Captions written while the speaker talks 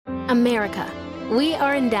America. We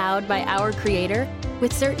are endowed by our Creator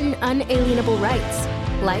with certain unalienable rights: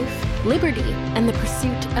 life, liberty, and the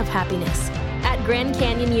pursuit of happiness. At Grand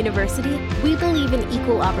Canyon University, we believe in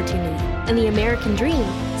equal opportunity, and the American dream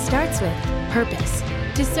starts with purpose.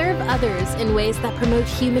 To serve others in ways that promote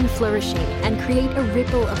human flourishing and create a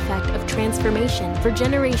ripple effect of transformation for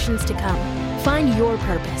generations to come. Find your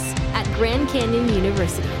purpose at Grand Canyon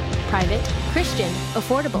University. Private, Christian,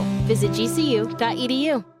 affordable. Visit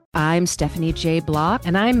gcu.edu. I'm Stephanie J. Block.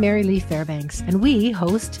 And I'm Mary Lee Fairbanks. And we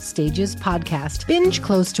host Stages Podcast. Binge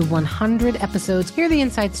close to 100 episodes. Hear the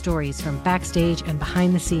inside stories from backstage and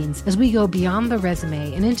behind the scenes as we go beyond the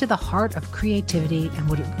resume and into the heart of creativity and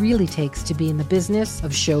what it really takes to be in the business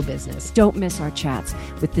of show business. Don't miss our chats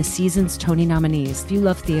with this season's Tony nominees. If you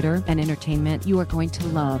love theater and entertainment, you are going to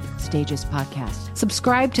love Stages Podcast.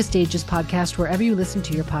 Subscribe to Stages Podcast wherever you listen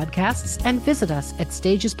to your podcasts and visit us at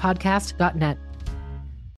stagespodcast.net.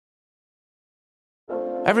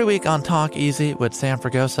 Every week on Talk Easy with Sam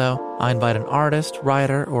Fragoso, I invite an artist,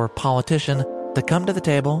 writer, or politician to come to the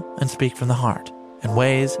table and speak from the heart in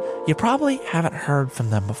ways you probably haven't heard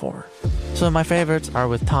from them before. Some of my favorites are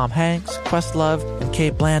with Tom Hanks, Questlove, and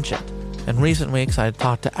Cate Blanchett. In recent weeks, I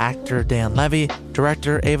talked to actor Dan Levy,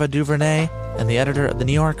 director Ava DuVernay, and the editor of The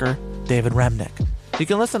New Yorker, David Remnick. You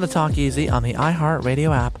can listen to Talk Easy on the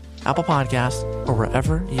iHeartRadio app, Apple Podcasts, or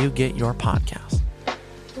wherever you get your podcasts.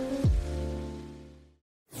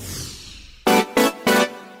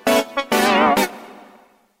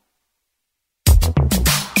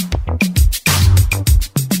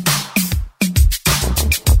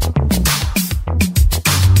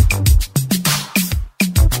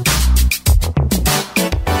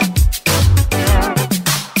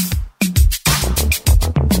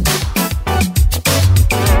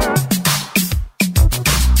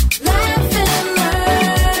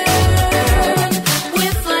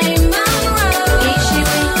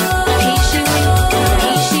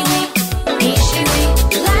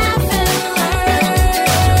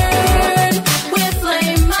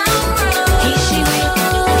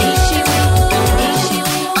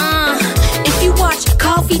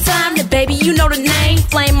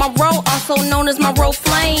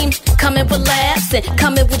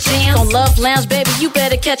 Coming with jams on Love Lounge, baby. You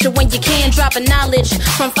better catch it when you can. Dropping knowledge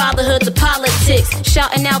from fatherhood to politics,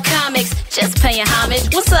 shouting out comics, just paying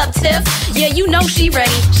homage. What's up, Tiff? Yeah, you know she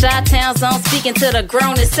ready. Chi-Town's on, speaking to the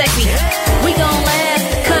grown and sexy. We gon'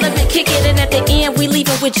 laugh, cut up and kick it, and at the end we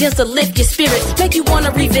leaving with just to lift your spirits, make you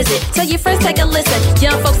wanna revisit. Tell your friends, take a listen.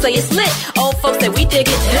 Young folks say it's lit, old folks say we dig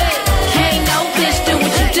it. Can't no bitch do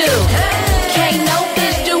what you do. Can't no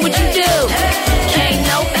bitch do what you do. Can't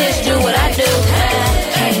no bitch do what I do.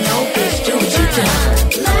 Can't no bitch do what you do.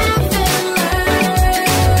 Laugh and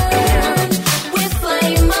learn with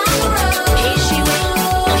Flame Monroe. He, she, we.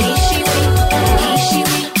 He, she, we. He, she,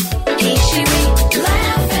 we. He, she, we.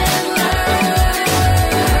 Laugh and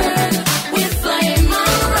learn with Flame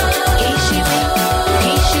Monroe. He, she, we.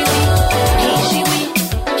 He, she, we. He, she, we.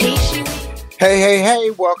 He, she, we. Hey,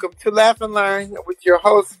 welcome to Laugh and Learn with your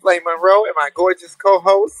host, Flame Monroe, and my gorgeous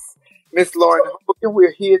co-host, Miss Lauren Hogan.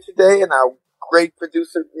 We're here today, and our great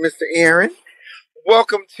producer, Mr. Aaron.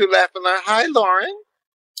 Welcome to Laugh and Learn. Hi, Lauren.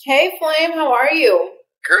 Hey, Flame. How are you?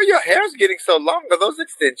 Girl, your hair's getting so long. Are those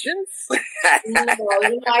extensions? No, I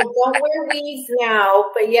don't wear weaves now,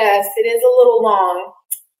 but yes, it is a little long.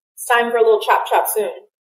 It's time for a little chop soon.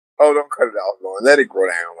 Oh, don't cut it off, Lauren. Let it grow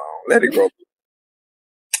down long. Let it grow.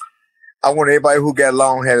 I want everybody who got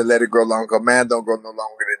long hair to let it grow long, because mine don't grow no longer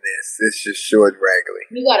than this. It's just short and raggedy.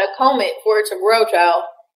 You got to comb it for it to grow, child.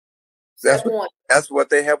 That's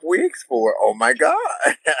what they have wigs for. Oh, my God.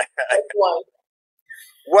 That's one.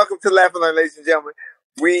 Welcome to Laugh and Learn, ladies and gentlemen.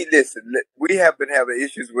 We have been having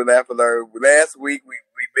issues with Laugh and Learn. Last week, we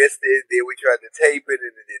missed it. Then we tried to tape it,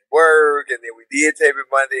 and it didn't work. And then we did tape it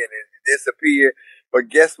Monday, and it disappeared. But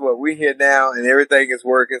guess what? We're here now, and everything is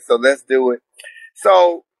working, so let's do it.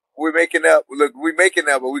 So we're making up. Look, we're making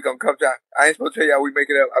up, but we're going to come to. I ain't supposed to tell y'all we're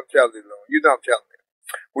making up. I'm telling you, Lauren. You know I'm telling you.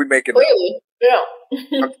 We're making Clearly. up.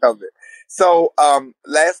 Yeah. I'm telling you. So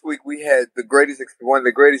last week we had one of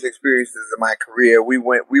the greatest experiences of my career. We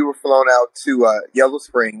were flown out to Yellow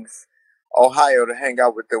Springs, Ohio, to hang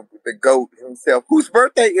out with the GOAT himself, whose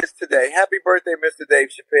birthday is today. Happy birthday, Mr. Dave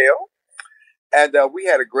Chappelle. And we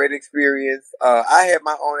had a great experience. I had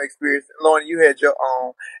my own experience. Lauren, you had your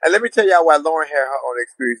own. And let me tell y'all why Lauren had her own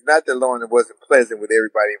experience. Not that Lauren wasn't pleasant with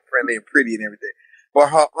everybody and friendly and pretty and everything. But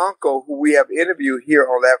her uncle, who we have interviewed here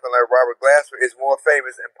on Laugh and Learn, Robert Glasper, is more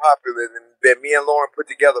famous and popular than me and Lauren put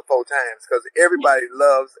together 4 times, because everybody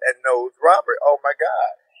loves and knows Robert. Oh, my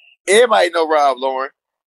God. Everybody know Rob, Lauren.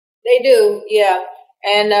 They do, yeah.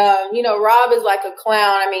 And, Rob is like a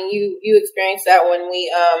clown. I mean, you experienced that when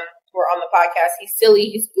we were on the podcast. He's silly,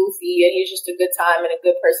 he's goofy, and he's just a good time and a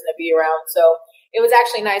good person to be around. So it was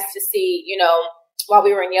actually nice to see, while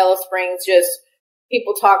we were in Yellow Springs, just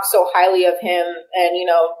people talk so highly of him and,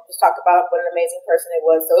 just talk about what an amazing person it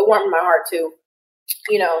was. So it warmed my heart to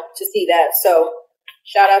see that. So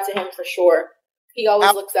shout out to him for sure. He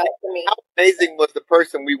always looks out for me. How amazing was the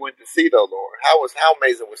person we went to see, though, Lauren? How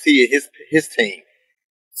amazing was he and his team?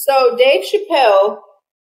 So Dave Chappelle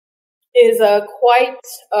is quite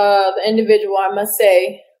the individual, I must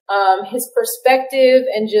say. His perspective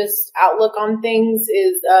and just outlook on things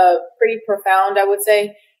is pretty profound, I would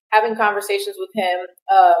say. Having conversations with him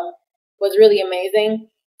was really amazing.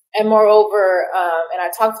 And moreover, and I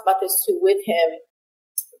talked about this too with him,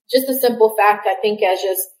 just the simple fact, I think, as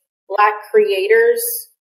just Black creators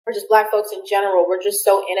or just Black folks in general, we're just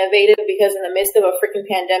so innovative because in the midst of a freaking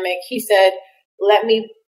pandemic, he said, let me,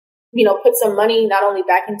 put some money not only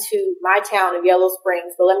back into my town of Yellow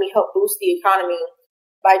Springs, but let me help boost the economy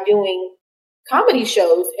by doing comedy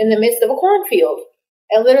shows in the midst of a cornfield,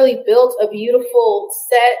 and literally built a beautiful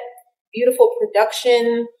set, beautiful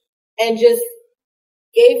production, and just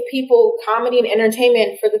gave people comedy and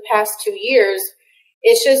entertainment for the past 2 years.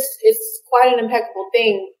 It's quite an impeccable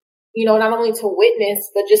thing, not only to witness,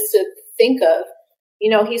 but just to think of.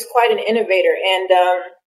 He's quite an innovator. And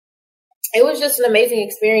it was just an amazing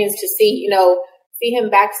experience to see him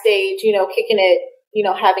backstage, kicking it,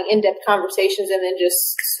 having in-depth conversations and then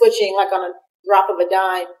just switching like on a drop of a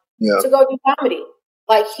dime to go do comedy.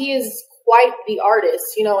 Like, he is quite the artist,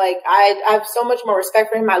 I have so much more respect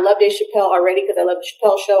for him. I love Dave Chappelle already because I love the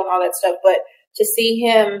Chappelle Show and all that stuff. But to see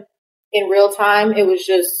him in real time, it was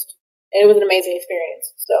an amazing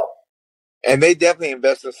experience. So. And they definitely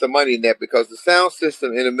invested some money in that because the sound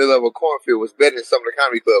system in the middle of a cornfield was better than some of the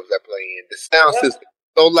comedy clubs I play in. The sound system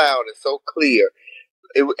was so loud and so clear.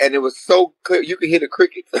 It was so clear. You could hear the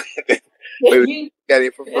crickets. We got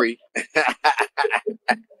it for free.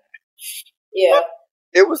 Yeah.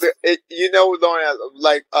 It was, Lauren,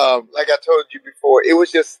 like I told you before, it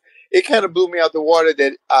was just, it kind of blew me out the water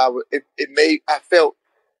that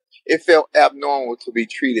it felt abnormal to be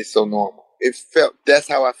treated so normal. That's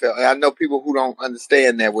how I felt. And I know people who don't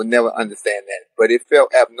understand that will never understand that, but it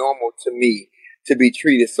felt abnormal to me to be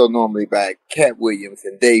treated so normally by Cat Williams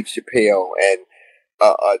and Dave Chappelle and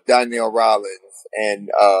Donnell Rollins and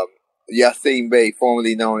Yasin Bey,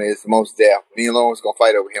 formerly known as Mos Def. Me and Lauren's gonna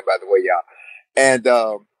fight over him, by the way, y'all. And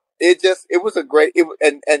it was a great,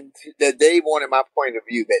 and that Dave wanted my point of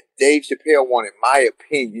view, that Dave Chappelle wanted my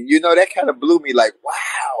opinion. That kind of blew me like,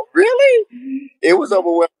 wow, really? Mm-hmm. It was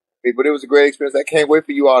overwhelming, but it was a great experience. I can't wait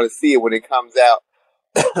for you all to see it when it comes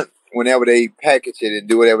out, whenever they package it and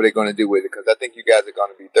do whatever they're going to do with it, because I think you guys are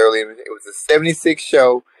going to be thoroughly. It was a 76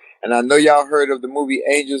 show, and I know y'all heard of the movie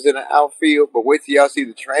Angels in the Outfield, but wait till y'all see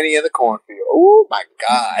the tranny in the cornfield. Oh, my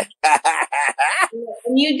God.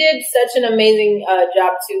 And you did such an amazing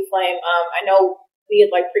job too, Flame. I know we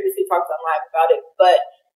had previously talked on live about it, but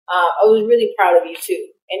I was really proud of you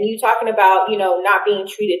too. And you talking about, not being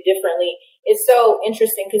treated differently. It's so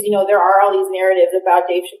interesting because, there are all these narratives about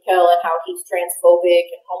Dave Chappelle and how he's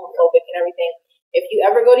transphobic and homophobic and everything. If you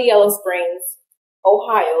ever go to Yellow Springs,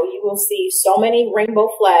 Ohio, you will see so many rainbow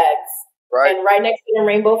flags. Right. And right next to the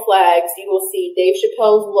rainbow flags, you will see Dave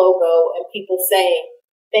Chappelle's logo and people saying,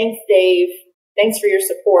 thanks, Dave. Thanks for your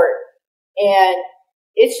support. And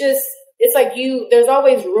it's like there's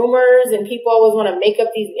always rumors and people always want to make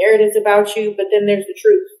up these narratives about you, but then there's the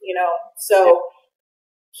truth, So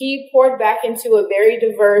he poured back into a very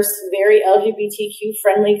diverse, very LGBTQ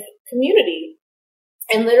friendly community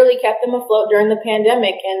and literally kept them afloat during the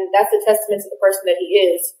pandemic. And that's a testament to the person that he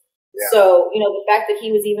is. Yeah. So, the fact that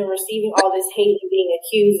he was even receiving all this hate and being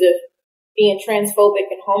accused of being transphobic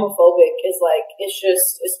and homophobic is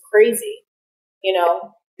it's crazy,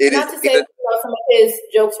 Not to say that some of his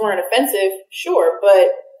jokes weren't offensive, sure, but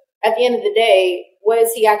at the end of the day, what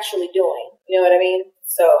is he actually doing? You know what I mean?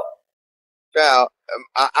 So. Now,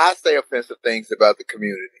 I say offensive things about the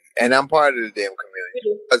community, and I'm part of the damn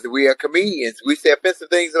community. Because we are comedians. We say offensive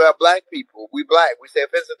things about Black people. We Black. We say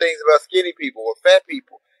offensive things about skinny people or fat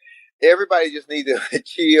people. Everybody just needs to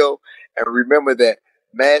chill and remember that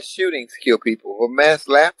mass shootings kill people, but mass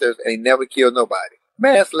laughter ain't never killed nobody.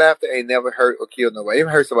 Mass laughter ain't never hurt or killed nobody. It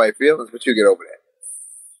hurt somebody's feelings, but you get over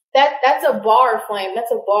that. That's a bar, Flame.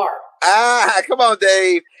 That's a bar. Come on,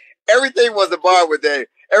 Dave. Everything was a bar with Dave.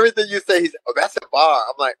 Everything you say, that's a bar.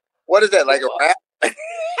 I'm like, what is that, like a rap?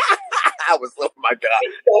 I was, oh my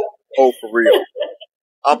God. Oh, for real.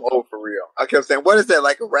 I'm old for real. I kept saying, what is that,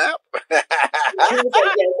 like a rap? Yes, that's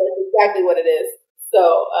exactly what it is.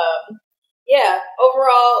 So, yeah,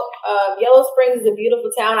 overall, Yellow Springs is a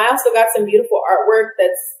beautiful town. I also got some beautiful artwork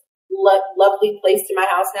that's lovely placed in my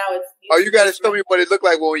house now. You got to show me what it looked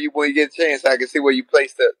like when you get a chance, so I can see where you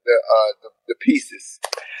place the pieces.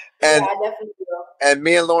 And, yeah, I definitely will. And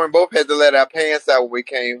me and Lauren both had to let our pants out when we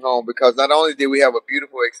came home, because not only did we have a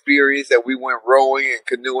beautiful experience that we went rowing and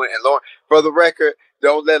canoeing, and Lauren, for the record,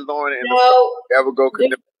 don't let Lauren in the front ever go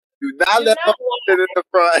canoeing. Do not let her sit in the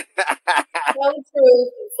front. Tell the truth.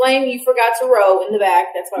 Flame, you forgot to row in the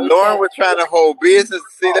back. That's why Lauren was trying to hold business.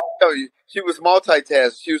 See, let me tell you, she was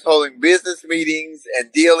multitasking. She was holding business meetings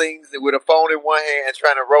and dealings with a phone in one hand and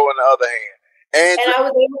trying to row in the other hand. And I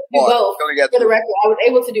was able to do both. For the record, I was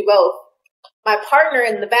able to do both. My partner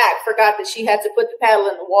in the back forgot that she had to put the paddle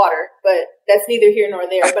in the water, but that's neither here nor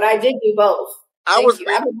there. But I did do both. I was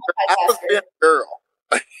being a girl.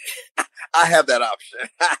 I have that option.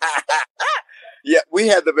 Yeah, we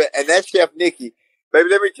had and that's Chef Nikki. Baby,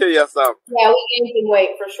 let me tell you something. Yeah, we gained some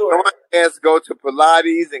weight for sure. Lauren has to go to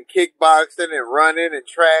Pilates and kickboxing and running and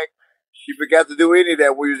track. She forgot to do any of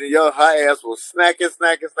that when we was in Yellow. Her ass was snacking.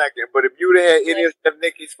 But if you'd have had any of Chef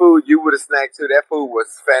Nikki's food, you would have snacked too. That food was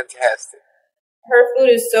fantastic. Her food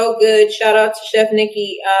is so good. Shout out to Chef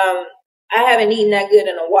Nikki. I haven't eaten that good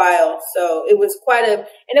in a while, so it was and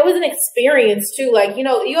it was an experience too. Like, you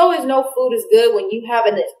know, you always know food is good when you have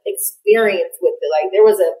an experience with it. Like, there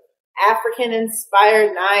was a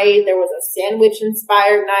African-inspired night. There was a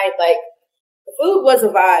sandwich-inspired night. Like, the food was a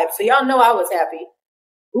vibe, so y'all know I was happy.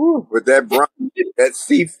 Ooh, with that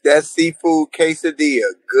that seafood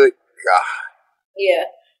quesadilla, good God. Yeah,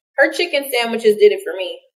 her chicken sandwiches did it for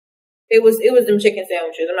me. It was them chicken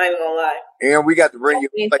sandwiches. I'm not even gonna lie. And we got to bring you.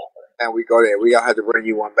 And we go there. We all had to bring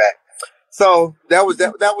you one back. So that was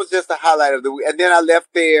just a highlight of the week. And then I left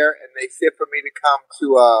there, and they said for me to come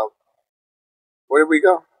to where did we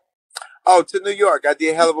go? Oh, to New York. I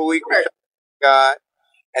did a hell of a week with God,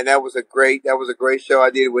 and that was a great show. I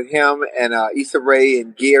did it with him and Issa Rae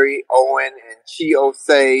and Gary Owen and Chi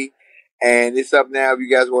Osei. And it's up now if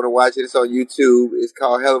you guys want to watch it. It's on YouTube. It's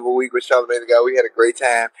called Hell of a Week with Charlamagne the God. We had a great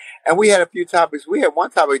time. And we had a few topics. We had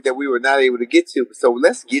one topic that we were not able to get to. So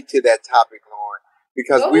let's get to that topic, Lauren.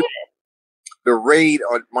 Because the raid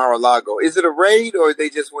on Mar-a-Lago. Is it a raid, or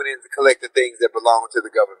they just went in to collect the things that belong to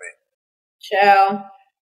the government? Child,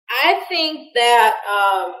 I think that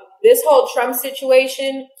this whole Trump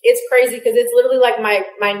situation, it's crazy because it's literally like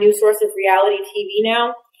my new source of reality TV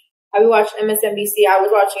now. I watched MSNBC. I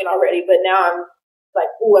was watching it already, but now I'm like,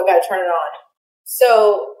 ooh, I gotta turn it on.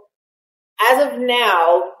 So as of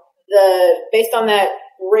now, based on that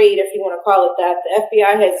raid, if you want to call it that, the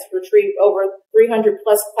FBI has retrieved over 300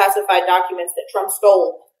 plus classified documents that Trump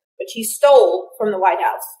stole, which he stole from the White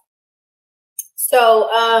House. So,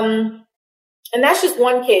 and that's just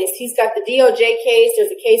one case. He's got the DOJ case. There's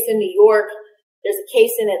a case in New York. There's a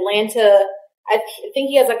case in Atlanta. I think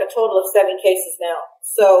he has like a total of 7 cases now.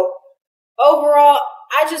 So overall,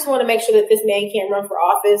 I just want to make sure that this man can't run for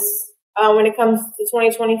office. When it comes to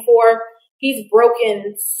 2024, he's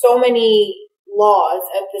broken so many laws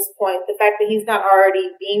at this point. The fact that he's not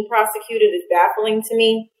already being prosecuted is baffling to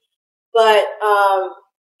me. But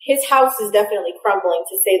his house is definitely crumbling,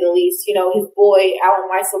 to say the least. You know, his boy, Alan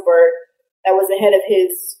Weisselberg, that was the head of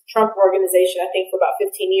his Trump organization, I think, for about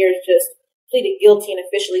 15 years, just pleaded guilty and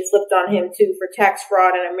officially flipped on him too for tax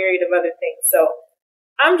fraud and a myriad of other things. So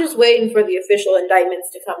I'm just waiting for the official indictments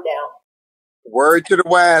to come down. Word to the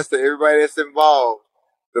wise to everybody that's involved.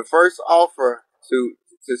 The first offer to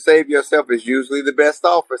save yourself is usually the best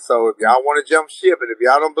offer. So if y'all want to jump ship, and if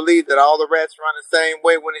y'all don't believe that all the rats run the same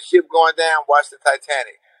way when the ship going down, watch the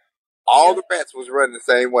Titanic. All the rats was running the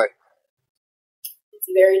same way. It's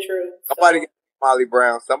very true. Somebody get Molly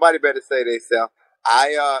Brown. Somebody better say they self.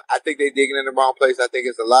 I think they digging in the wrong place. I think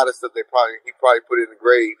it's a lot of stuff he probably put in the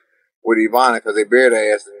grave with Ivana, because they buried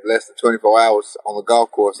her ass in less than 24 hours on the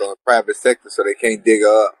golf course on a private sector, so they can't dig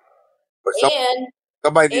her up. But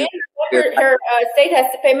somebody her state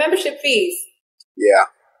has to pay membership fees. Yeah.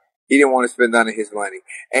 He didn't want to spend none of his money.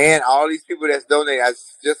 And all these people that's donating, I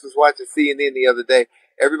just was watching CNN the other day,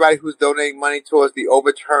 everybody who's donating money towards the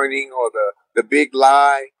overturning or the big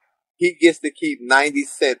lie, he gets to keep 90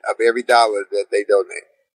 cents of every dollar that they donate.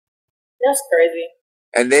 That's crazy.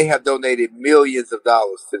 And they have donated millions of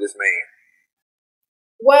dollars to this man.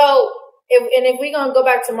 Well, if we're going to go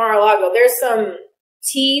back to Mar-a-Lago, there's some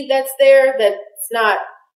tea that's there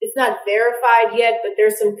it's not verified yet, but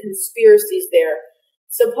there's some conspiracies there.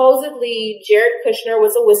 Supposedly, Jared Kushner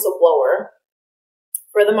was a whistleblower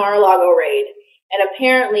for the Mar-a-Lago raid. And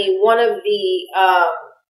apparently one of the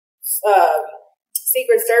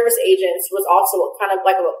Secret Service agents was also kind of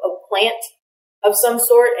like a plant of some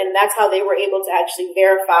sort, and that's how they were able to actually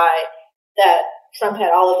verify that Trump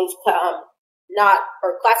had all of these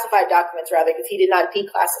classified documents, rather, because he did not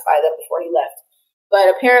declassify them before he left. But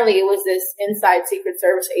apparently it was this inside Secret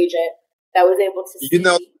Service agent that was able to see.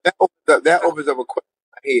 That opens up a question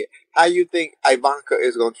here. How you think Ivanka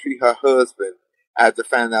is going to treat her husband after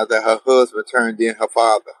finding out that her husband turned in her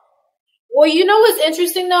father? Well, you know what's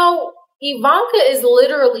interesting, though? Ivanka is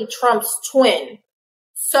literally Trump's twin.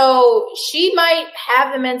 So she might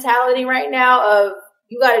have the mentality right now of,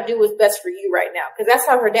 you got to do what's best for you right now. Because that's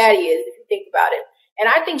how her daddy is, if you think about it. And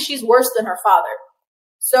I think she's worse than her father.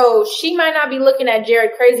 So she might not be looking at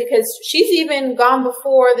Jared crazy, because she's even gone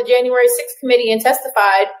before the January 6th committee and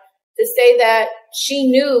testified to say that she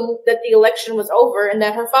knew that the election was over and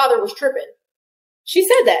that her father was tripping. She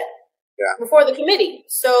said that before the committee.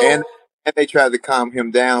 So and they tried to calm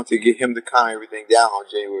him down, to get him to calm everything down on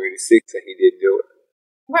January the 6th, and he didn't do it.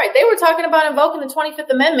 Right. They were talking about invoking the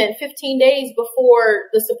 25th Amendment 15 days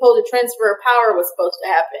before the supposed transfer of power was supposed to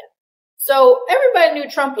happen. So everybody knew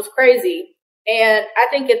Trump was crazy. And I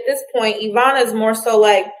think at this point, Ivana's more so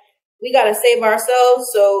like, we got to save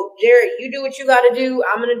ourselves. So, Jared, you do what you got to do.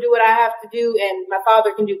 I'm going to do what I have to do. And my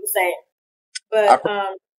father can do the same. But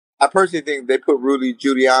I personally think they put Rudy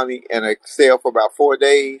Giuliani in a cell for about 4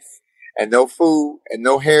 days and no food and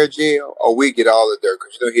no hair gel, or we get all the dirt,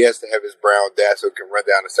 because you know he has to have his brown dad so it can run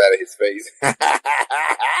down the side of his face.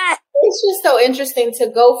 It's just so interesting to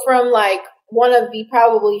go from like one of the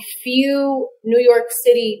probably few New York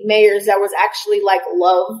City mayors that was actually like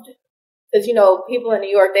loved, because you know people in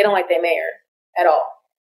New York, they don't like their mayor at all.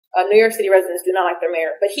 New York City residents do not like their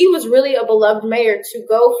mayor, but he was really a beloved mayor. To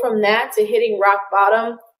go from that to hitting rock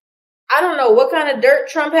bottom, I don't know what kind of dirt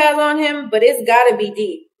Trump has on him, but it's got to be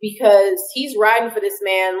deep, because he's riding for this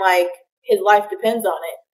man like his life depends on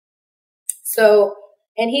it. So,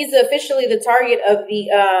 and he's officially the target of the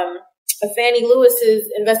Fannie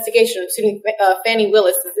Lewis's investigation. Fannie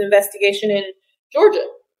Willis's investigation in Georgia.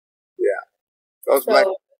 Yeah,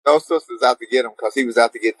 those sisters out to get him because he was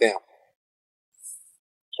out to get them.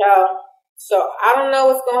 Ciao. So I don't know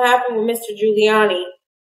what's gonna happen with Mr. Giuliani,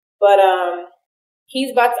 but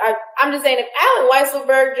he's about to, I'm just saying, if Alan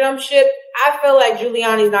Weisselberg jumps ship, I feel like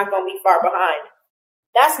Giuliani's not going to be far behind.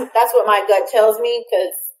 That's what my gut tells me,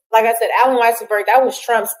 because, like I said, Alan Weisselberg, that was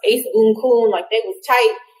Trump's ace boon coon. Like, they was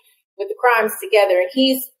tight with the crimes together, and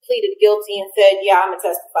he's pleaded guilty and said, yeah, I'm going to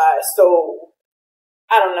testify. So,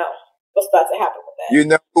 I don't know what's about to happen with that.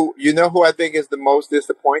 You know who I think is the most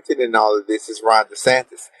disappointed in all of this is Ron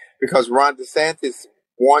DeSantis, because Ron DeSantis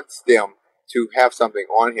wants them to have something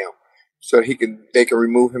on him, so they can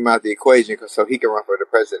remove him out of the equation, so he can run for the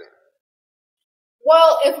president.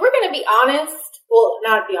 Well, if we're going to be honest, well,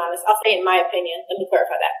 not be honest, I'll say in my opinion, let me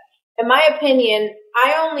clarify that. In my opinion,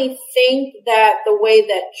 I only think that the way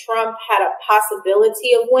that Trump had a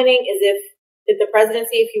possibility of winning is if the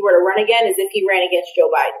presidency, if he were to run again, is if he ran against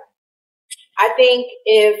Joe Biden. I think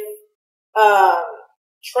if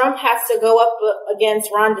Trump has to go up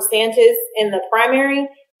against Ron DeSantis in the primary,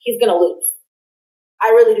 he's going to lose. I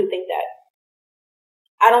really do think that.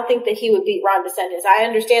 I don't think that he would beat Ron DeSantis. I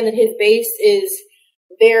understand that his base is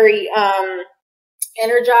very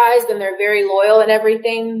energized and they're very loyal and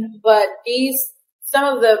everything, but some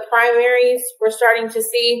of the primaries we're starting to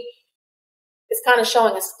see is kind of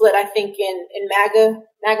showing a split, I think, in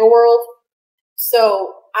MAGA world.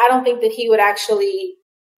 So I don't think that he would actually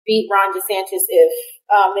beat Ron DeSantis if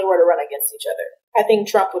they were to run against each other. I think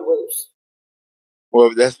Trump would lose. Well,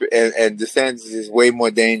 and DeSantis is way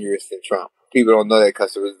more dangerous than Trump. People don't know that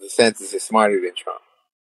because DeSantis is smarter than Trump.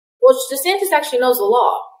 Well, DeSantis actually knows the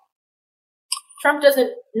law. Trump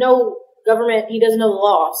doesn't know government. He doesn't know the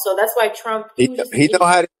law. So that's why Trump... He know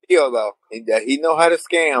how to steal, though. He know how to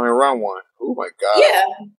scam and run one. Oh, my God. Yeah.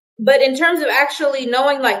 But in terms of actually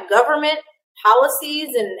knowing, like, government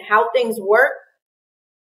policies and how things work,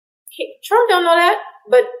 Trump don't know that.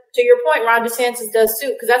 But to your point, Ron DeSantis does,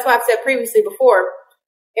 too. Because that's why I've said previously before,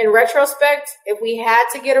 in retrospect, if we had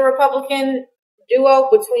to get a Republican duo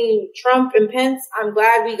between Trump and Pence, I'm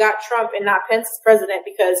glad we got Trump and not Pence as president,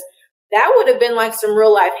 because that would have been like some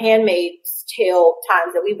real life Handmaid's Tale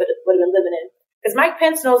times that we would have been living in. Because Mike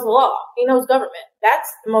Pence knows the law. He knows government. That's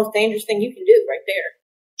the most dangerous thing you can do right there.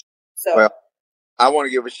 So, well, I want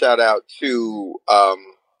to give a shout out to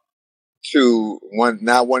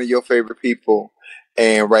one of your favorite people.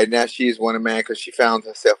 And right now she is one of mine because she found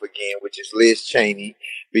herself again, which is Liz Cheney.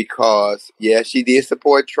 Because, yeah, she did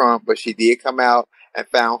support Trump, but she did come out and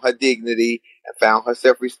found her dignity and found her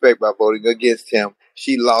self-respect by voting against him.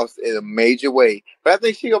 She lost in a major way. But I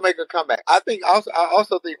think she's going to make a comeback. I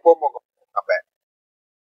also think Cuomo going to come back.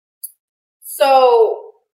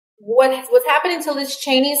 So what's happening to Liz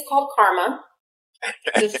Cheney is called karma.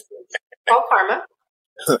 Just called karma.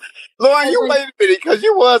 Lauren, you wait a minute, because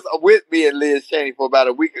you was with me and Liz Cheney for about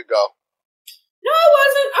a week ago. No, I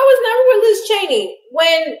wasn't. I was never with Liz Cheney.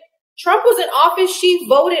 When Trump was in office, she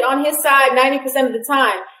voted on his side 90% of the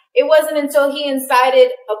time. It wasn't until he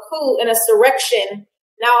incited a coup and a surrection.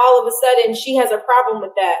 Now all of a sudden she has a problem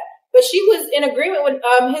with that. But she was in agreement with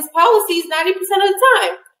his policies 90% of the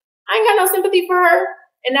time. I ain't got no sympathy for her.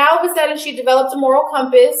 And now all of a sudden she developed a moral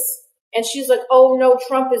compass and she's like, oh no,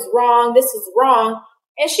 Trump is wrong. This is wrong.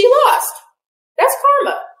 And she lost. That's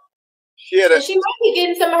karma. And she might be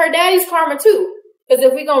getting some of her daddy's karma too. Because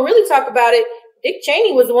if we're going to really talk about it, Dick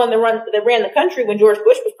Cheney was the one that ran the country when George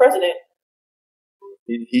Bush was president.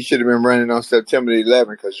 He should have been running on September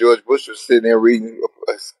 11th because George Bush was sitting there reading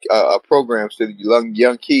a program to the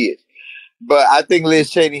young kids. But I think Liz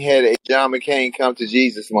Cheney had a John McCain come to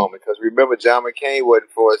Jesus moment, because remember, John McCain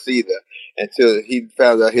wasn't for us either until he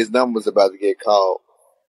found out his number was about to get called.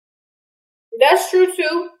 That's true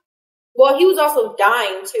too. Well, he was also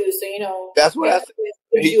dying too, so that's what I said.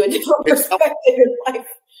 Gives you a different perspective in life.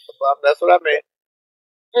 That's what I meant.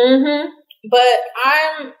 Mm-hmm. But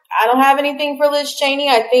I don't have anything for Liz Cheney.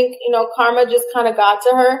 I think, karma just kind of got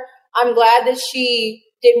to her. I'm glad that she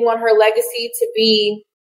didn't want her legacy to be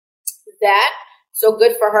that. So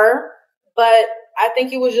good for her. But I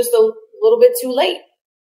think it was just a little bit too late.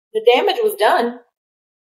 The damage was done.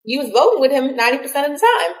 You was voting with him 90% of the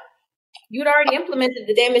time. You'd already implemented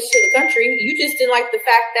the damage to the country. You just didn't like the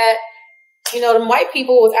fact that, them white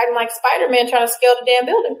people was acting like Spider-Man trying to scale the damn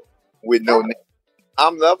building. With no name.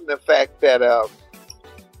 I'm loving the fact that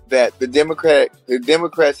that the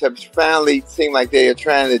Democrats have finally seemed like they are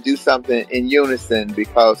trying to do something in unison,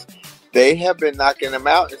 because they have been knocking them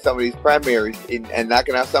out in some of these primaries and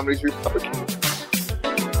knocking out some of these Republicans.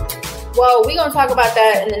 Well, we're going to talk about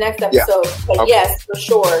that in the next episode. Yeah. But yes, for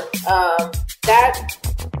sure.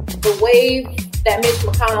 The wave that Mitch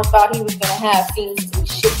McConnell thought he was going to have seems to be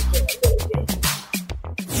shifting a little bit.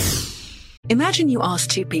 Imagine you ask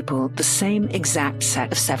two people the same exact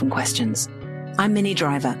set of 7 questions. I'm Minnie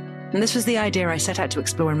Driver, and this was the idea I set out to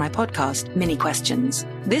explore in my podcast, Mini Questions.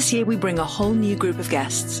 This year, we bring a whole new group of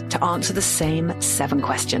guests to answer the same 7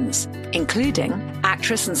 questions, including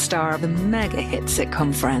actress and star of the mega hit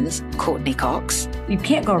sitcom Friends, Courtney Cox. You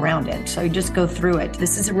can't go around it, so you just go through it.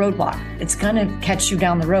 This is a roadblock. It's going to catch you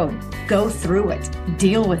down the road. Go through it.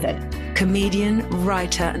 Deal with it. Comedian,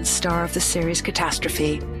 writer, and star of the series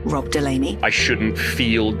Catastrophe, Rob Delaney. I shouldn't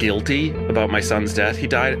feel guilty about my son's death. He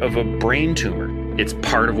died of a brain tumor. It's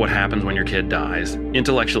part of what happens when your kid dies.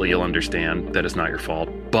 Intellectually, you'll understand that it's not your fault,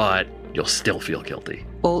 but you'll still feel guilty.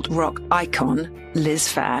 Alt-rock icon, Liz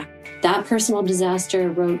Phair. That personal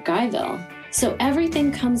disaster wrote Guyville. So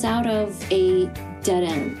everything comes out of a dead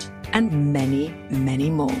end. And many, many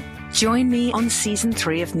more. Join me on Season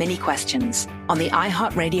 3 of Mini Questions on the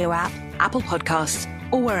iHeartRadio app, Apple Podcasts,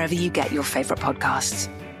 or wherever you get your favorite podcasts.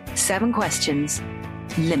 7 questions,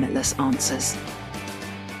 limitless answers.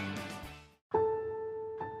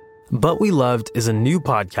 But We Loved is a new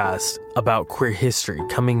podcast about queer history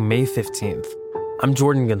coming May 15th. I'm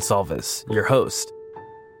Jordan Gonsalves, your host.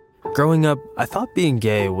 Growing up, I thought being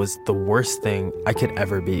gay was the worst thing I could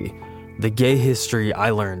ever be. The gay history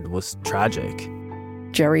I learned was tragic.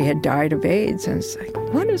 Jerry had died of AIDS, and it's like,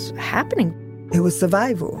 what is happening? It was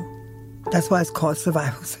survival. That's why it's called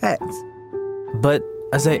survival sex. But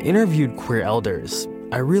as I interviewed queer elders,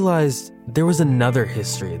 I realized there was another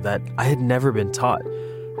history that I had never been taught.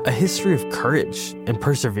 A history of courage and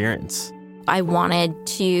perseverance. I wanted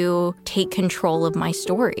to take control of my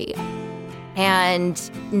story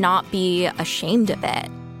and not be ashamed of it.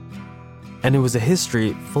 And it was a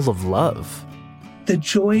history full of love. The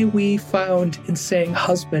joy we found in saying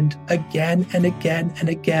husband again and again and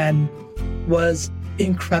again was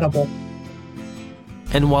incredible.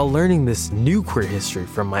 And while learning this new queer history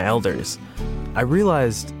from my elders, I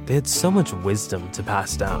realized they had so much wisdom to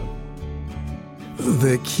pass down.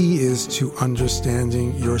 The key is to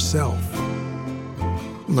understanding yourself,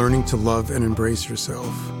 learning to love and embrace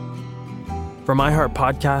yourself. From iHeart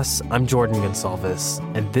Podcasts, I'm Jordan Gonsalves,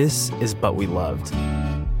 and this is But We Loved.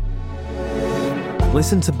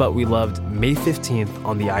 Listen to But We Loved May 15th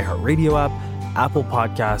on the iHeartRadio app, Apple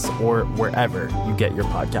Podcasts, or wherever you get your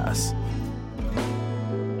podcasts.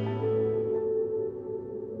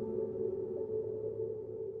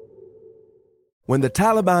 When the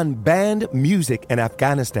Taliban banned music in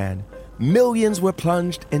Afghanistan, millions were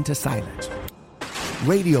plunged into silence.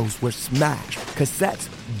 Radios were smashed, cassettes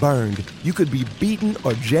burned. You could be beaten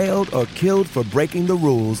or jailed or killed for breaking the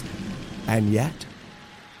rules. And yet,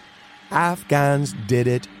 Afghans did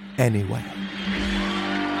it anyway.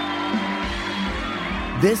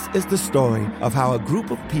 This is the story of how a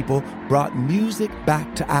group of people brought music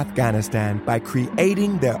back to Afghanistan by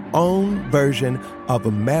creating their own version of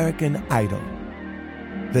American Idol.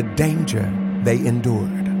 The danger they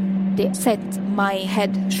endured. They said my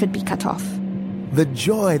head should be cut off. The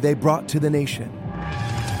joy they brought to the nation.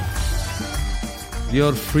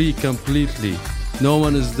 You're free completely. No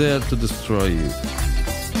one is there to destroy you.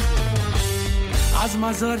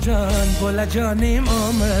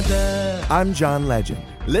 I'm John Legend.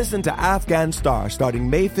 Listen to Afghan Star starting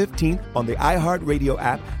May 15th on the iHeartRadio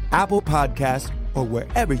app, Apple Podcasts, or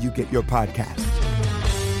wherever you get your podcasts.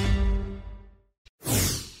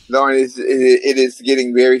 Lauren, it is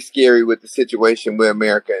getting very scary with the situation with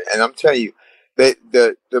America. And I'm telling you,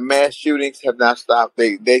 the mass shootings have not stopped.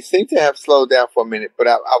 They seem to have slowed down for a minute. But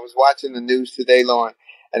I was watching the news today, Lauren,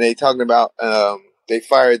 and they talking about they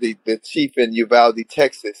fired the chief in Uvalde,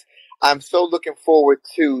 Texas. I'm so looking forward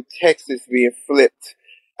to Texas being flipped.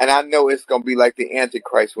 And I know it's going to be like the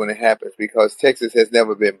Antichrist when it happens, because Texas has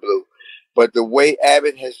never been blue. But the way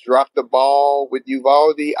Abbott has dropped the ball with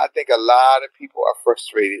Uvalde, I think a lot of people are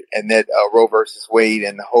frustrated. And that Roe versus Wade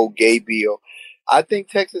and the whole gay bill. I think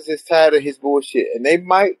Texas is tired of his bullshit. And they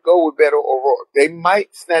might go with Beto O'Rourke. They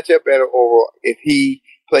might snatch up Beto O'Rourke if he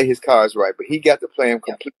play his cards right. But he got to play them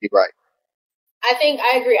completely right.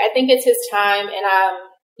 I agree. I think it's his time. And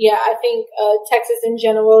I think Texas in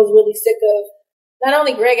general is really sick of not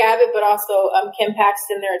only Greg Abbott, but also Ken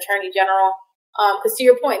Paxton, their attorney general. Because to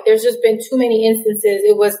your point, there's just been too many instances.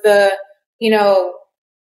 It was the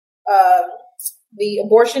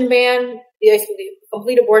abortion ban, the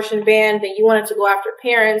complete abortion ban, that you wanted to go after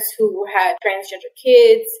parents who had transgender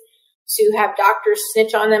kids, to have doctors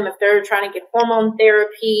snitch on them if they're trying to get hormone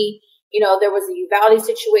therapy. There was a Uvalde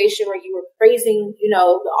situation where you were praising, the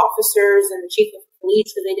officers and the chief of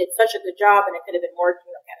police because they did such a good job, and it could have been more,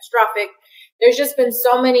 catastrophic. There's just been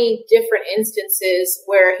so many different instances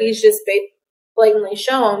where he's just blatantly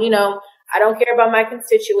shown, I don't care about my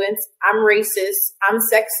constituents. I'm racist. I'm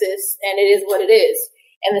sexist, and it is what it is.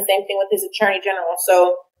 And the same thing with his attorney general.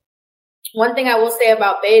 So one thing I will say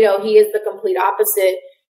about Beto, he is the complete opposite.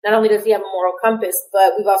 Not only does he have a moral compass,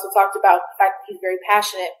 but we've also talked about the fact that he's very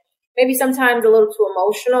passionate, maybe sometimes a little too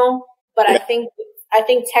emotional. But I think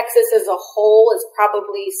Texas as a whole is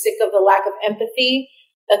probably sick of the lack of empathy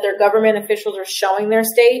that their government officials are showing their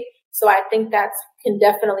state. So I think that can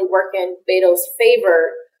definitely work in Beto's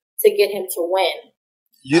favor to get him to win.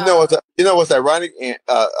 You know what's ironic,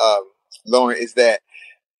 Lauren, is that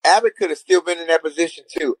Abbott could have still been in that position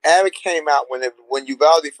too. Abbott came out when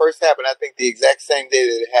Uvalde first happened. I think the exact same day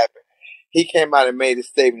that it happened, he came out and made a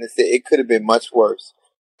statement and said it could have been much worse.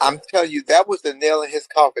 I'm telling you, that was the nail in his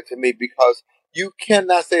coffin to me, because you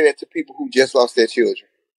cannot say that to people who just lost their children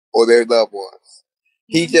or their loved ones.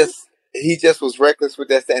 He just was reckless with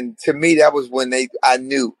that. And to me, that was when I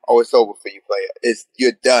knew, it's over for you, player.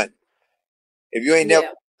 You're done. If you ain't never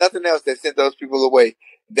nothing else that sent those people away,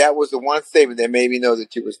 that was the one statement that made me know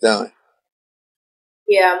that you was done.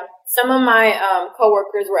 Yeah. Some of my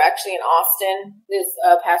coworkers were actually in Austin this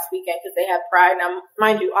past weekend because they had Pride. Now,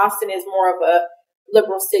 mind you, Austin is more of a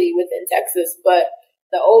liberal city within Texas, but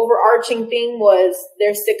the overarching thing was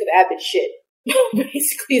they're sick of Abbott shit.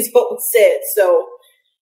 Basically is what was said. So,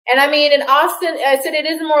 and I mean, in Austin, I said it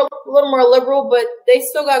is a little more liberal, but they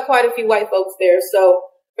still got quite a few white folks there. So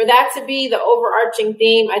for that to be the overarching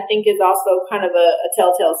theme, I think is also kind of a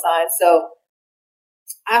telltale sign. So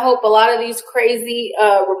I hope a lot of these crazy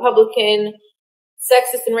Republican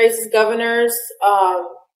sexist and racist governors,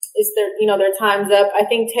 their time's up. I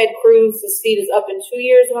think Ted Cruz's seat is up in 2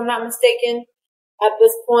 years, if I'm not mistaken, at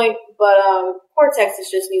this point. But poor Texas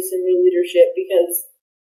just needs some new leadership, because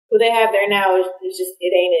who they have there now it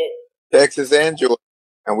ain't it. Texas and Georgia.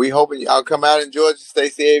 And we hoping y'all come out in Georgia,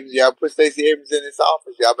 Stacey Abrams. Y'all put Stacey Abrams in this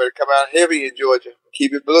office. Y'all better come out heavy in Georgia.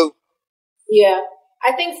 Keep it blue. Yeah.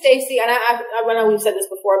 I think Stacey, and I know we've said this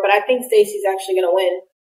before, but I think Stacey's actually going to win.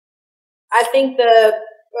 I think the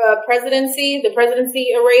presidency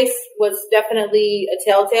race was definitely a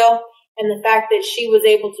telltale. And the fact that she was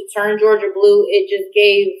able to turn Georgia blue, it just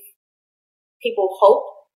gave people hope,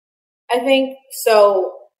 I think.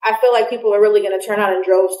 So I feel like people are really going to turn out in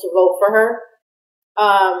droves to vote for her.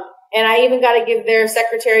 And I even got to give their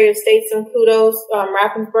Secretary of State some kudos.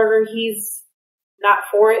 Raffensperger, he's not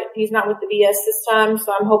for it. He's not with the BS this time.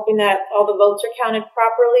 So I'm hoping that all the votes are counted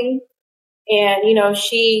properly. And,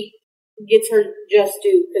 she gets her just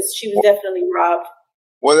due, because she was definitely robbed.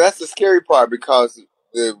 Well, that's the scary part, because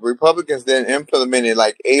the Republicans then implemented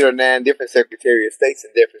like 8 or 9 different Secretary of States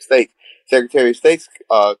in different states. Secretary of States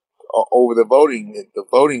over the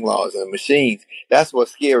voting laws and the machines. That's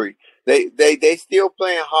what's scary. They still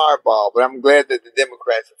playing hardball, but I'm glad that the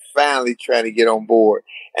Democrats are finally trying to get on board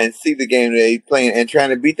and see the game they playing and trying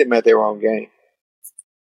to beat them at their own game.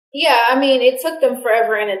 Yeah, I mean, it took them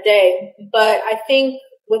forever and a day, but I think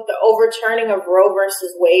with the overturning of Roe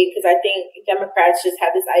versus Wade, because I think Democrats just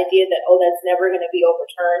had this idea that, oh, that's never going to be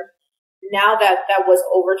overturned. Now that that was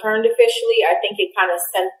overturned officially, I think it kind of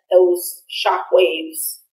sent those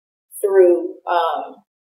shockwaves through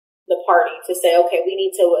the party to say, okay, we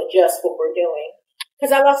need to adjust what we're doing.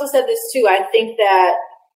 Because I've also said this too. I think that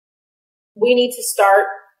we need to start,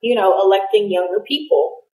 electing younger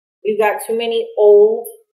people. We've got too many old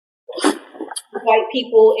white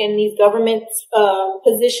people in these government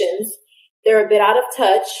positions. They're a bit out of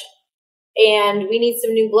touch, and we need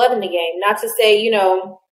some new blood in the game. Not to say,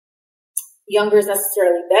 younger is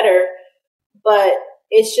necessarily better, but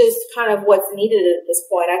it's just kind of what's needed at this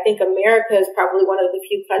point. I think America is probably one of the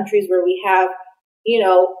few countries where we have,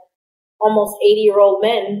 almost 80-year-old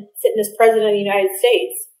men sitting as president of the United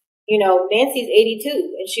States. Nancy's 82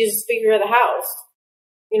 and she's the Speaker of the House.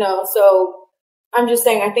 So I'm just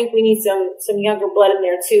saying, I think we need some younger blood in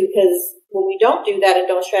there too, because when we don't do that and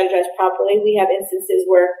don't strategize properly, we have instances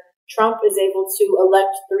where Trump is able to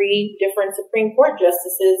elect 3 different Supreme Court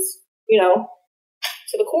justices,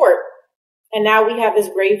 to the court. And now we have this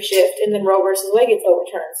grave shift, and then Roe versus Wade gets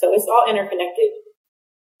overturned. So it's all interconnected.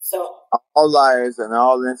 So all liars and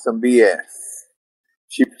all in some BS.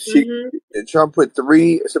 Trump put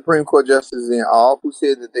 3 Supreme Court justices in, all who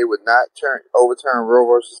said that they would not overturn Roe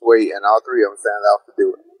versus Wade, and all 3 of them signed off to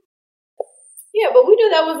do it. Yeah, but we knew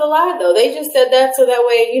that was a lie, though. They just said that so that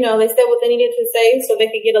way, they said what they needed to say so they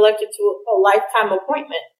could get elected to a lifetime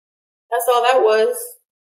appointment. That's all that was.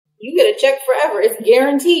 You get a check forever. It's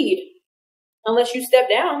guaranteed. Unless you step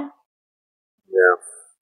down. Yeah.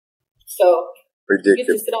 So, ridiculous. You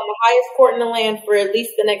get to sit on the highest court in the land for at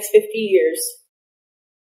least the next 50 years.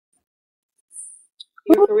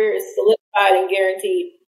 Your career is solidified and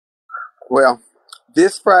guaranteed. Well,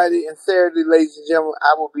 this Friday and Saturday, ladies and gentlemen,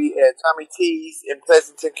 I will be at Tommy T's in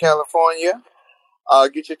Pleasanton, California.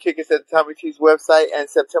 Get your tickets at the Tommy T's website. And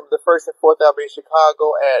September the 1st and 4th, I'll be in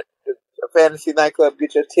Chicago at the Fantasy Nightclub.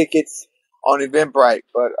 Get your tickets on Eventbrite.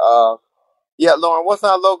 But, yeah, Lauren, what's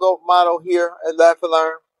our logo motto here at Laugh and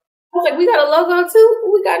Learn? I was like, we got a logo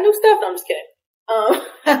too? We got new stuff. No, I'm just kidding.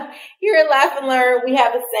 Here at Laugh and Learn, we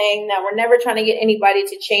have a saying that we're never trying to get anybody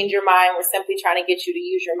to change your mind. We're simply trying to get you to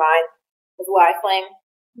use your mind. That's what I claim.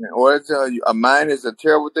 Well, I tell you, a mind is a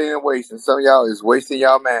terrible thing to waste, and some of y'all is wasting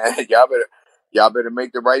y'all mind. Y'all better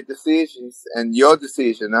make the right decisions, and your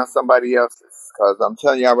decision, not somebody else's. Because I'm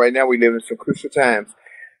telling y'all right now, we live in some crucial times.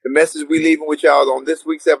 The message we leaving with y'all on this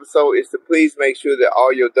week's episode is to please make sure that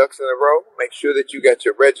all your ducks in a row. Make sure that you got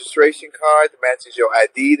your registration card that matches your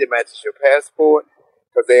ID, that matches your passport,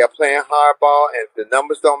 because they are playing hardball, and if the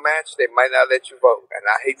numbers don't match, they might not let you vote. And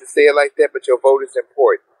I hate to say it like that, but your vote is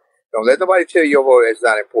important. Don't let nobody tell you your vote is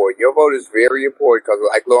not important. Your vote is very important, because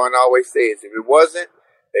like Lauren always says, if it wasn't,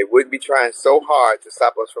 they wouldn't be trying so hard to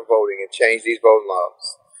stop us from voting and change these voting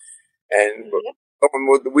laws. And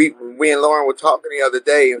we and Lauren were talking the other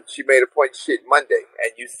day, and she made a point Monday,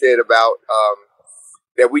 and you said about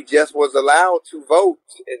that we just was allowed to vote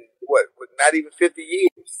in not even 50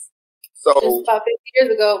 years. So just about 50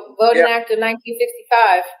 years ago, Voting Act of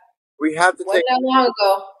 1965. We have to wasn't that long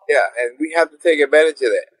ago. Yeah, and we have to take advantage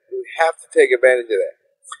of that. We have to take advantage of that.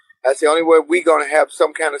 That's the only way we're going to have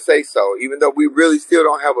some kind of say-so. Even though we really still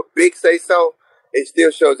don't have a big say-so, it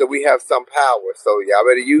still shows that we have some power. So y'all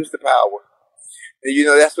better use the power.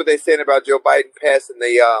 And, that's what they're saying about Joe Biden passing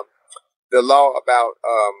the law about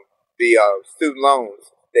the student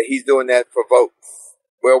loans, that he's doing that for votes.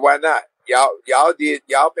 Well, why not? Y'all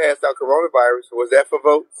passed out coronavirus. Was that for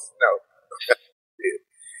votes?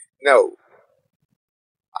 No.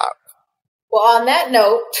 Well, on that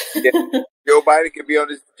note, Joe Biden can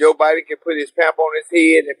put his pamp on his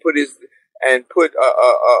head and put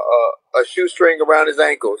a shoestring around his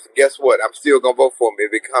ankles. Guess what? I'm still gonna vote for him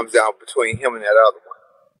if it comes down between him and that other one.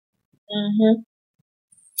 Mm-hmm.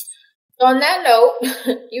 So on that note,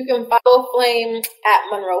 you can follow Flame at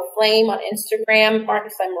Monroe Flame on Instagram,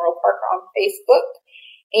 Marcus and Monroe Parker on Facebook,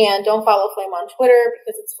 and don't follow Flame on Twitter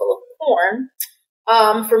because it's full of porn.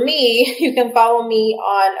 For me, you can follow me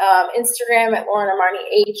on Instagram at Lauren Armani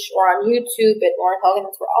H, or on YouTube at Lauren Hogan.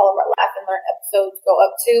 That's where all of our Laugh and Learn episodes go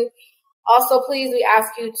up to. Also, please, we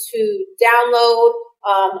ask you to download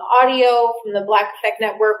audio from the Black Effect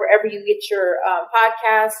Network wherever you get your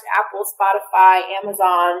podcasts, Apple, Spotify,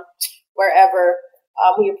 Amazon, wherever.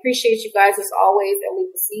 We appreciate you guys as always, and we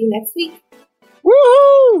will see you next week.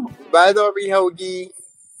 Woohoo! Bye, Dorby Hoagie.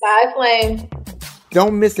 Bye, Flame.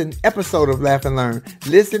 Don't miss an episode of Laugh and Learn.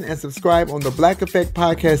 Listen and subscribe on the Black Effect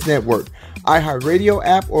Podcast Network, iHeartRadio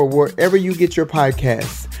app, or wherever you get your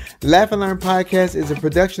podcasts. Laugh and Learn Podcast is a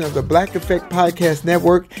production of the Black Effect Podcast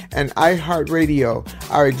Network and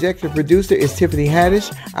iHeartRadio. Our executive producer is Tiffany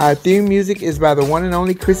Haddish. Our theme music is by the one and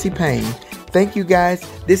only Chrissy Payne. Thank you, guys.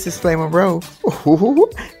 This is Flame Monroe.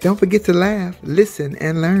 Don't forget to laugh, listen,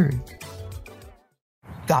 and learn.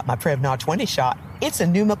 Got my Prevnar 20 shot. It's a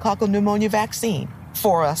pneumococcal pneumonia vaccine.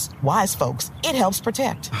 For us, wise folks, it helps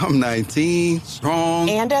protect. I'm 19, strong.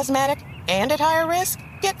 And asthmatic, and at higher risk.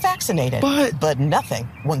 Get vaccinated. But nothing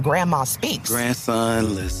when grandma speaks.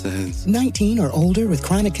 Grandson listens. 19 or older with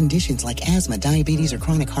chronic conditions like asthma, diabetes, or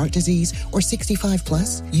chronic heart disease, or 65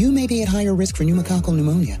 plus, you may be at higher risk for pneumococcal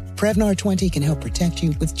pneumonia. Prevnar 20 can help protect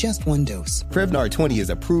you with just one dose. Prevnar 20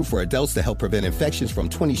 is approved for adults to help prevent infections from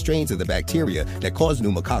 20 strains of the bacteria that cause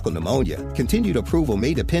pneumococcal pneumonia. Continued approval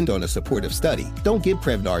may depend on a supportive study. Don't get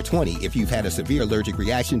Prevnar 20 if you've had a severe allergic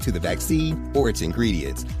reaction to the vaccine or its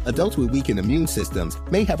ingredients. Adults with weakened immune systems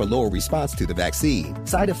may have a lower response to the vaccine.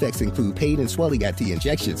 Side effects include pain and swelling at the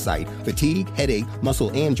injection site, fatigue, headache,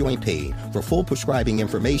 muscle, and joint pain. For full prescribing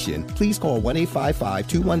information, please call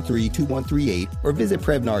 1-855-213-2138 or visit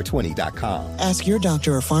Prevnar20.com. Ask your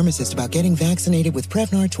doctor or pharmacist about getting vaccinated with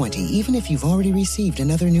Prevnar 20, even if you've already received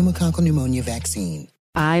another pneumococcal pneumonia vaccine.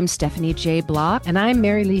 I'm Stephanie J. Block. And I'm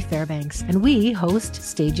Mary Lee Fairbanks. And we host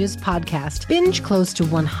Stages Podcast. Binge close to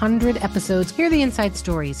 100 episodes. Hear the inside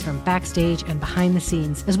stories from backstage and behind the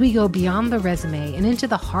scenes as we go beyond the resume and into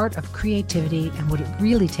the heart of creativity and what it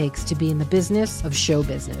really takes to be in the business of show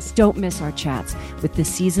business. Don't miss our chats with this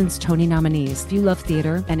season's Tony nominees. If you love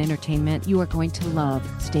theater and entertainment, you are going to love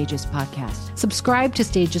Stages Podcast. Subscribe to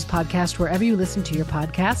Stages Podcast wherever you listen to your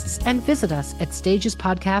podcasts and visit us at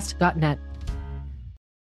stagespodcast.net.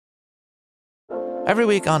 Every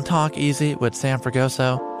week on Talk Easy with Sam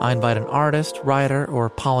Fragoso, I invite an artist, writer,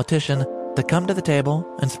 or politician to come to the table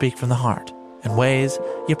and speak from the heart in ways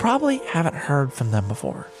you probably haven't heard from them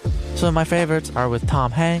before. Some of my favorites are with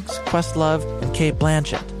Tom Hanks, Questlove, and Cate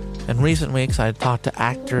Blanchett. In recent weeks, I talked to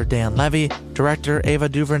actor Dan Levy, director Ava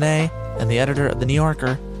DuVernay, and the editor of The New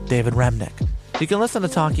Yorker, David Remnick. You can listen to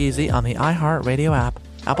Talk Easy on the iHeartRadio app,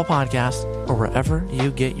 Apple Podcasts, or wherever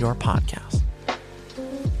you get your podcasts.